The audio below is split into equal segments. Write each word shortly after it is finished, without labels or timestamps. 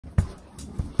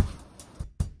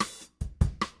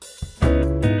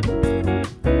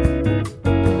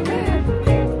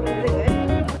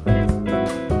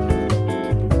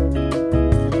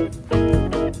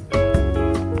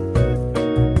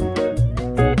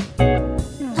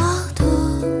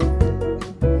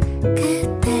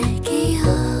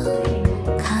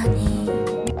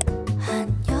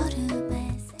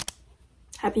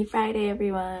Friday,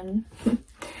 everyone.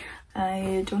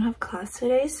 I don't have class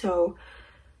today, so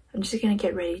I'm just gonna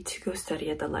get ready to go study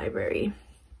at the library.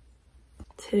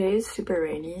 Today is super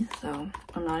rainy, so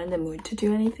I'm not in the mood to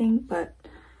do anything, but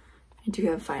I do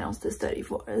have finals to study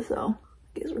for, so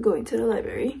I guess we're going to the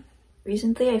library.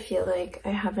 Recently, I feel like I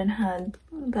haven't had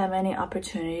that many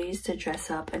opportunities to dress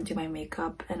up and do my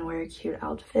makeup and wear a cute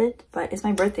outfit, but it's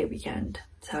my birthday weekend.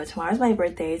 So tomorrow's my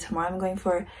birthday. Tomorrow I'm going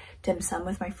for dim sum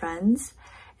with my friends,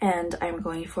 and I'm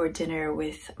going for dinner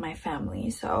with my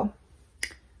family. So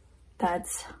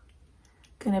that's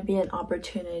gonna be an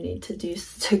opportunity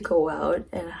to go out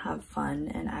and have fun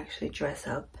and actually dress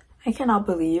up. I cannot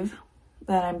believe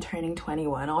that I'm turning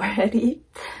 21 already.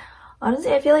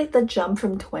 Honestly, I feel like the jump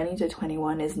from 20 to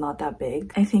 21 is not that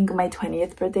big. I think my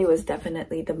 20th birthday was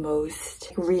definitely the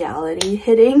most reality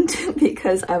hitting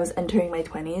because I was entering my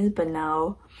 20s, but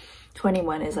now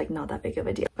 21 is like not that big of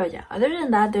a deal. But yeah, other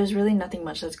than that, there's really nothing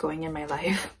much that's going in my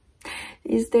life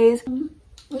these days.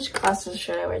 Which glasses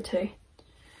should I wear today?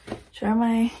 Should I wear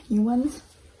my new ones?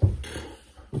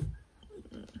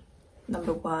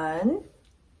 Number 1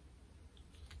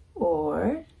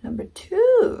 or number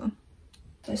 2?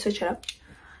 So I switch it up.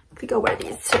 I think I'll wear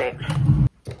these today.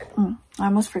 I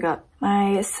almost forgot.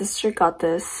 My sister got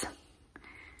this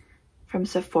from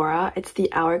Sephora. It's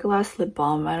the Hourglass Lip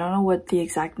Balm. I don't know what the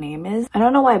exact name is. I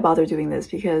don't know why I bother doing this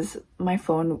because my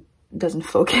phone doesn't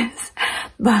focus.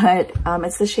 But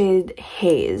it's the shade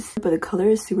Haze. But the color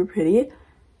is super pretty.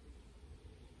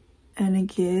 And it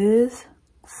gives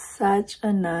such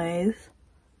a nice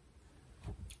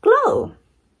glow.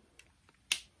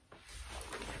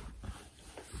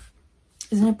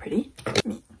 Isn't it pretty?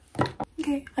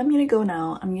 Okay, I'm gonna go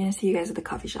now. I'm gonna see you guys at the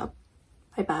coffee shop.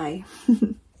 Bye bye. I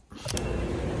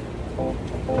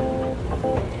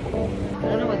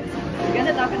don't know what this is. You guys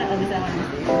are not gonna understand what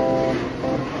this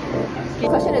is. The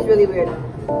question is really weird.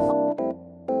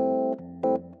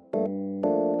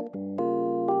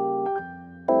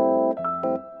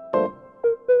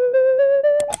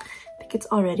 I think it's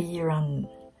already around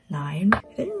 9. I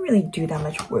didn't really do that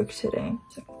much work today,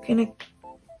 so I'm gonna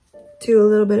do a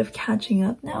little bit of catching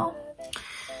up now,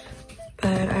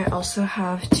 but I also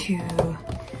have to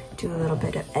do a little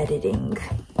bit of editing.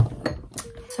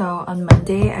 So on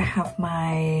Monday I have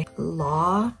my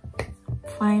law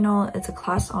final. It's a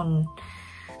class on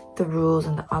the rules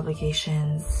and the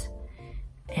obligations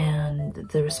and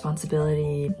the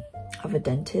responsibility of a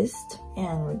dentist,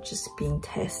 and we're just being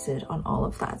tested on all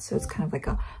of that. So it's kind of like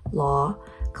a law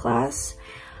class.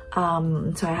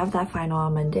 So I have that final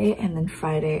on Monday, and then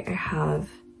Friday I have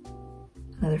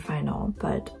another final,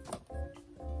 but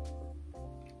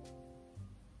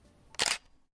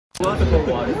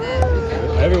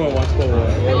everyone wants cold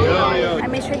water. I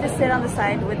made sure to sit on the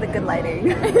side with the good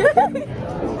lighting. Are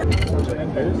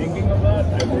you thinking of that?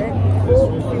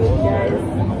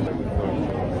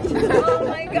 Oh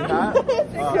my god.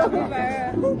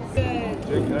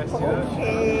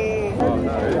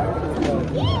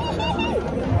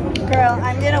 Girl,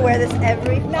 I'm gonna wear this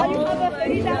every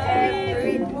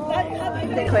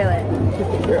the toilet.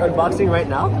 You're unboxing right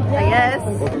now? I guess.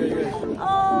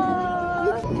 Oh,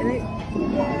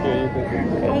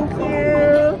 thank you.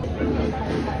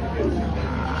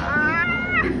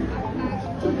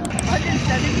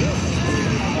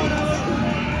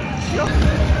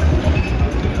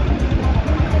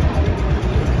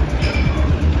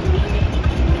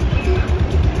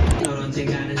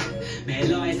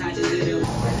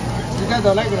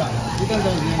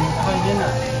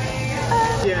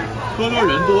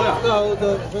 170?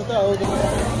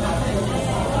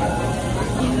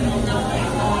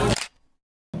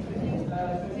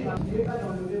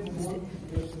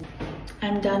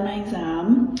 I'm done my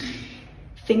exam.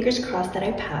 Fingers crossed that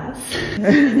I pass.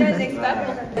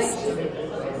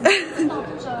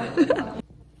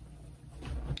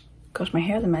 Gosh, my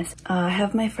hair's a mess. I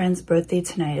have my friend's birthday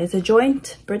tonight. It's a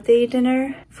joint birthday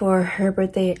dinner for her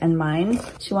birthday and mine.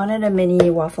 She wanted a mini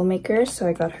waffle maker, so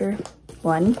I got her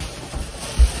one.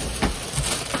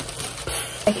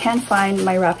 I can't find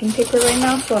my wrapping paper right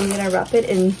now, so I'm gonna wrap it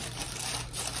in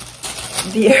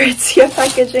the Aritzia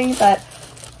packaging that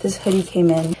this hoodie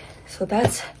came in. So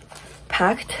that's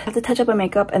packed. I have to touch up my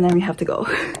makeup and then we have to go.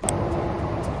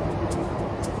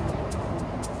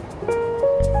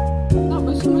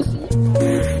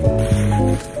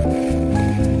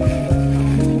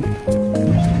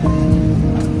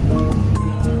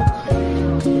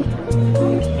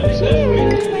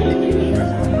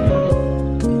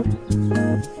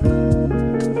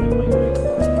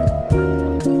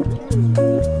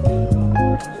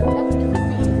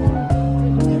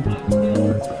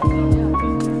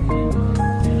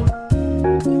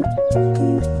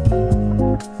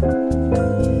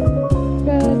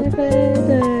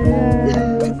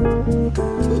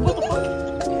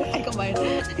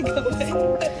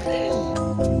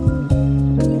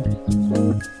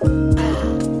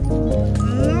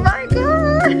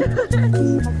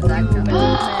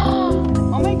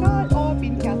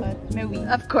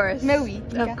 Of course. Mais oui.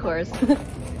 Of course.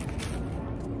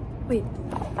 Wait,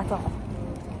 attends.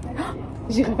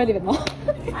 J'ai refait les vêtements.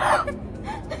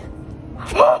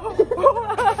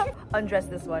 Undress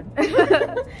this one.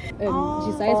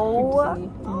 Oh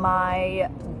my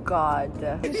god.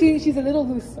 She's a little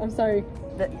loose. I'm sorry.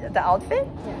 The outfit?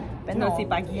 Yeah. But No, no, c'est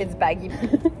baggy. It's baggy.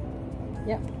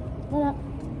 Yeah. Voilà.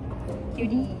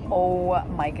 Oh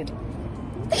my god.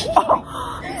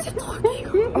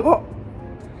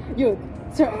 Yo,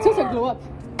 start glow up.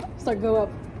 Start glow up.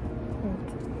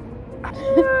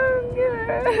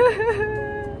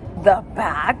 The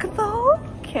back though?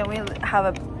 Can we have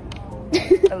a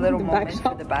little The moment back for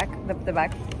shot. the back? The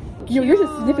back. Yo, yours is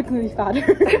significantly fatter.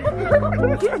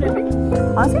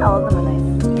 Honestly, all of them are nice.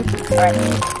 Alright.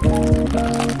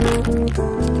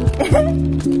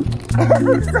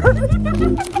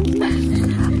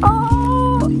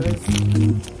 Oh!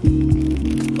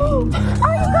 Oh,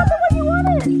 you got the one you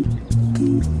wanted!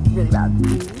 Really bad.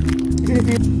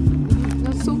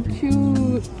 That's so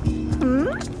cute. Hmm?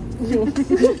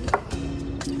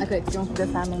 Okay, go. The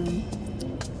family.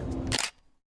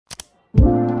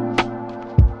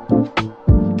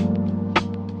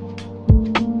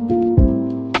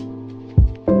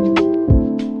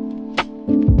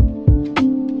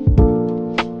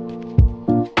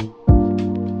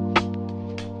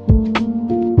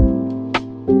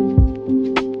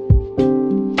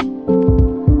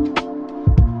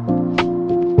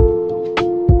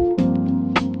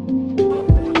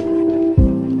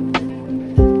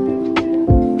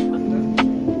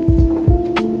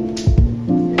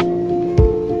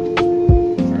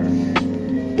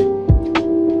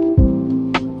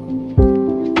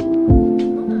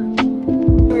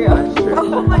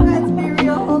 Oh my god, it's be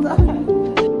real, hold on.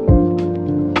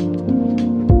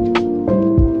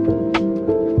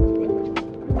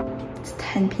 It's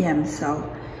 10 p.m. so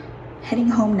heading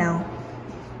home now.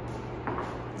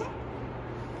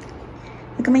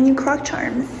 Look at my new croc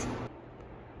charms.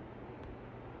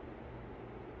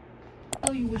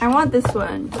 I want this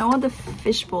one. I want the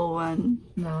fishbowl one.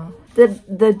 No.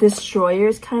 The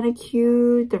destroyer's kind of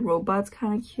cute. The robot's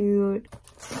kind of cute.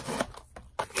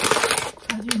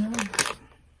 How do you know?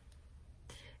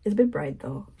 It's a bit bright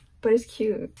though, but it's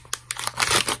cute.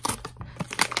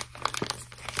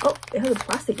 Oh, it has a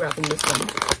plastic wrap in this one.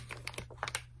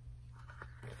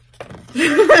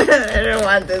 I don't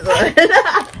want this one.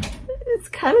 It's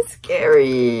kind of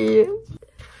scary.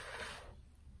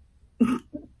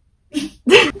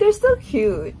 They're so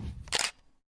cute.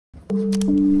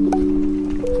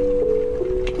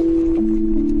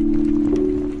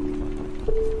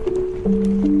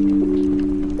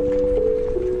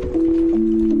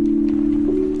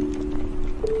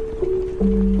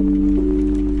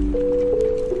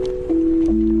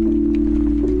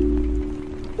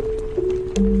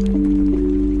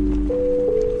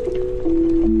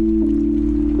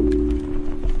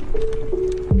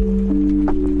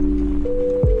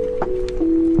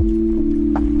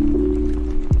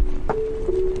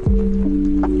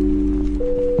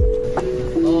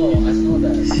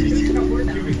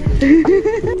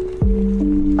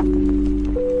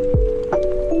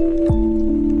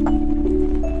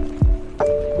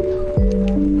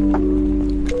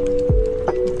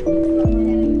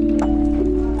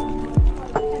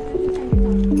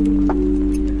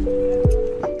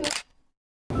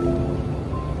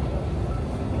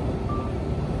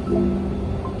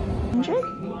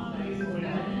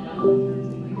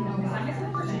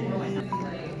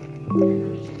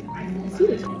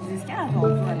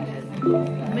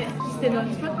 Mais c'était dans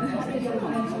le spot.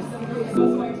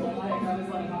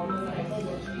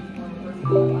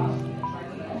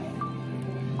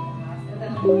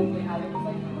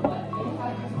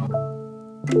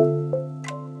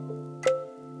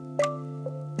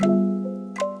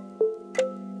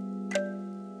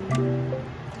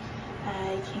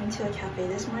 I came to a cafe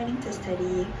this morning to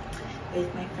study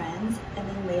with my friends, and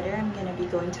then later I'm gonna be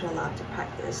going to the lab to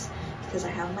practice because I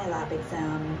have my lab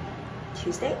exam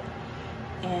Tuesday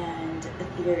and a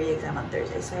theory exam on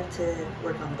Thursday, so I have to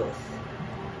work on both.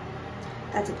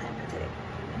 That's a plan for today.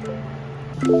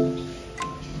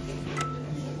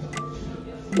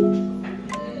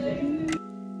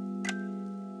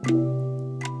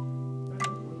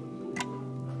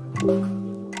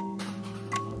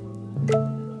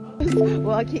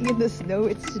 Walking in the snow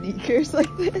with sneakers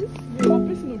like this.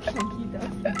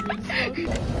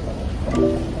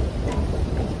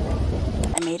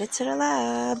 I made it to the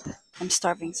lab. I'm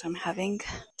starving, so I'm having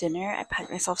dinner. I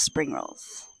packed myself spring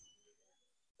rolls.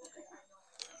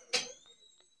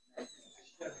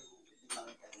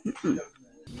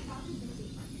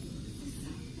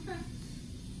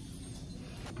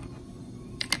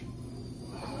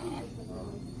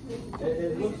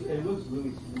 It looks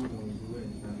really smooth when you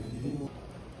do it.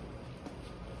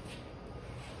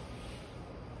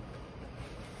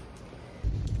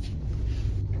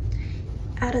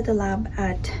 Out of the lab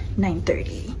at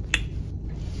 9:30.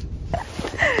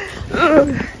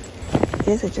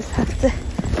 Guess I just have to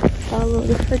follow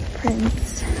the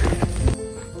footprints.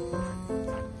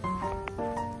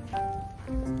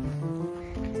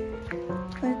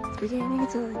 It's beginning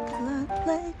to look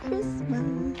like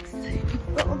Christmas.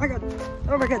 Oh my god!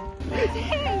 Oh my god!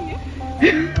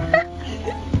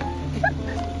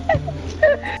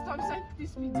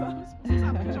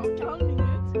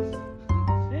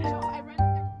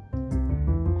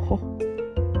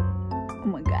 Oh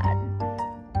my god.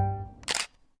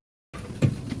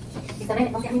 Désormais,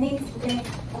 maintenant terminé, s'il vous plaît,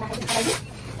 on arrête de travailler.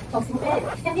 Donc, s'il vous plaît,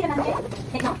 fermez le manquet,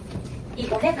 maintenant. Et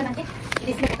on lève le manquet, et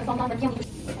laissez le correspondant de bien au milieu.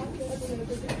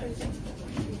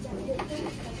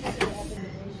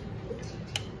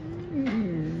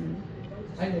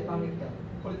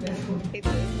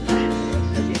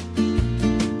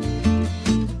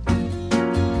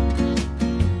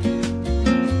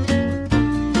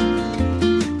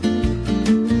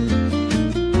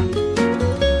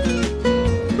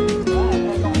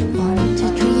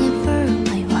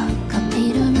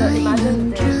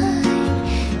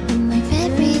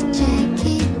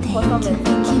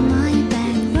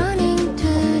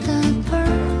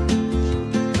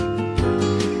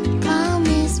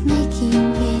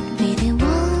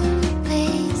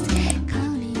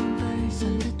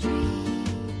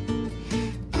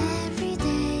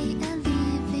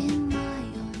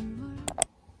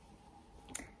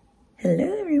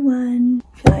 Hello everyone!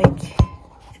 I feel like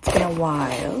it's been a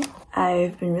while.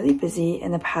 I've been really busy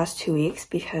in the past 2 weeks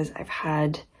because I've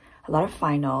had a lot of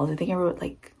finals. I think I wrote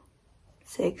like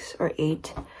 6 or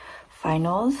 8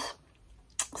 finals.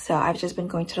 So I've just been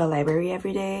going to the library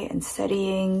every day and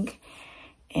studying,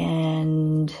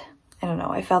 and I don't know,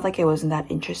 I felt like it wasn't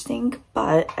that interesting,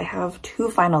 but I have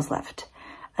 2 finals left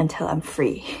until I'm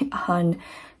free on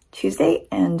Tuesday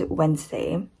and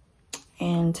Wednesday.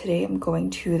 And today I'm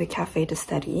going to the cafe to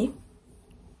study.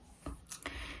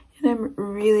 And I'm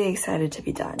really excited to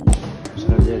be done.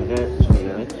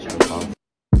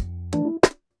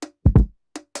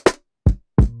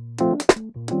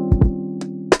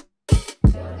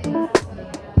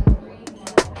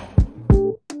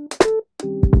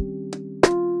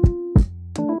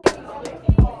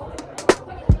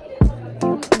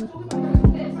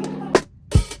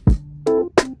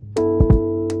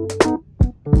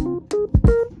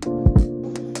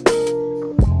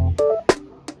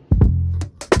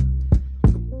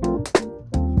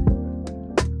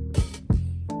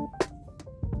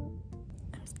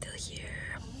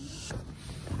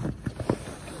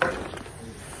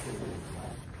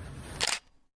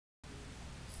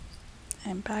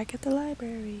 I'm back at the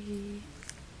library.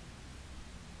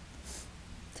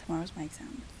 Tomorrow's my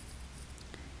exam.